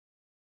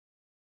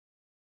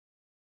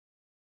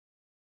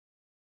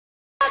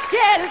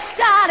get it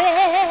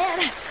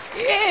started.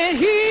 Yeah.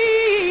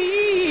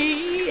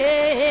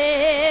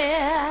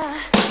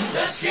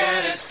 Let's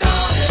get it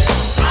started.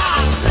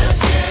 Let's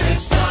get it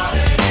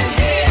started.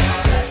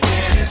 Yeah. Let's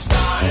get it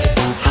started.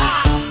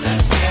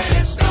 Let's get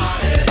it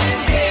started.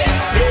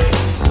 Yeah.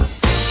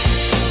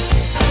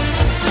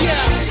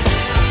 Yeah.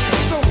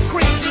 So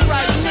crazy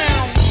right now.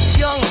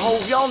 Young ho,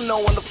 y'all know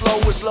when the flow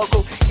is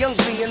local. Young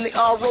B in the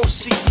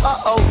ROC.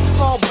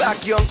 Fall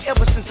back young.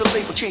 Ever since the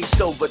label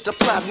changed over to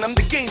platinum,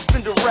 the game's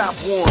been to rap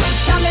war.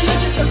 Got me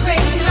looking so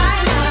crazy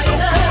right now. Got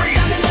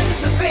me looking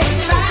so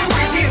crazy right now.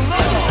 Crazy in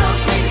love. So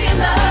crazy in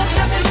love.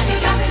 Got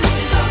me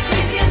looking so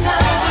crazy in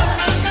love.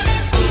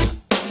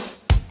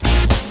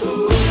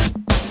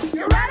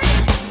 You ready?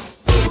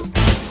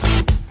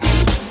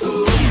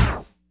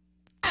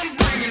 I'm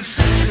bringing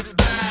shit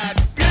back.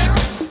 Yeah.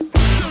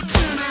 So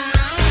turn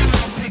around and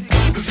I'll pick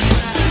up the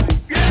slack.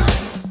 Yeah.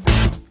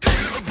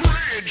 Take a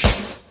bridge.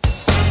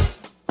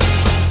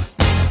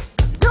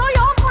 Do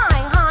your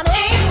thing, honey.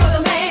 Ain't no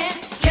other man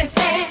can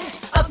stand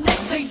up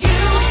next to you.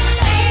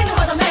 Ain't no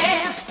other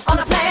man on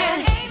the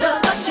planet does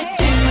what you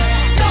do.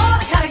 You're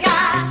the kind of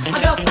guy a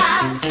girl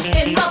finds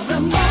in love with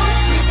the moon.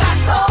 You got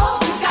soul,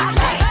 you got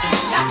class, you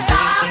got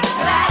style, you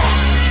got ass.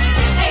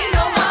 Ain't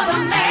no other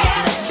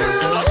man, it's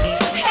true.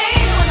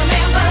 Ain't no other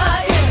man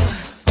but you.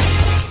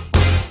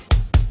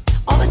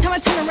 All the time I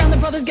turn around, the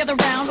brothers gather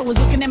round, always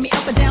looking at me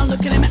up and down,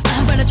 looking at me.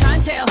 But I try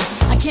and tell,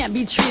 I can't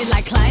be treated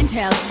like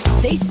clientele.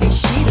 They say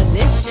she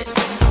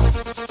delicious.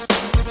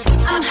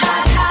 I'm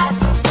hot, hot,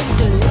 so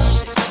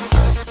delicious.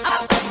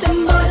 I put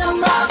them boys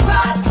on rock,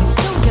 rock,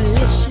 so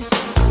delicious.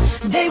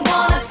 They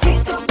wanna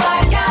taste of what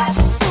I got,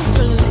 so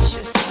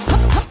delicious.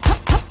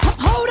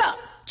 Hold up,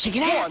 check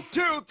it out. 1,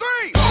 2,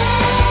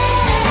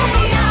 3.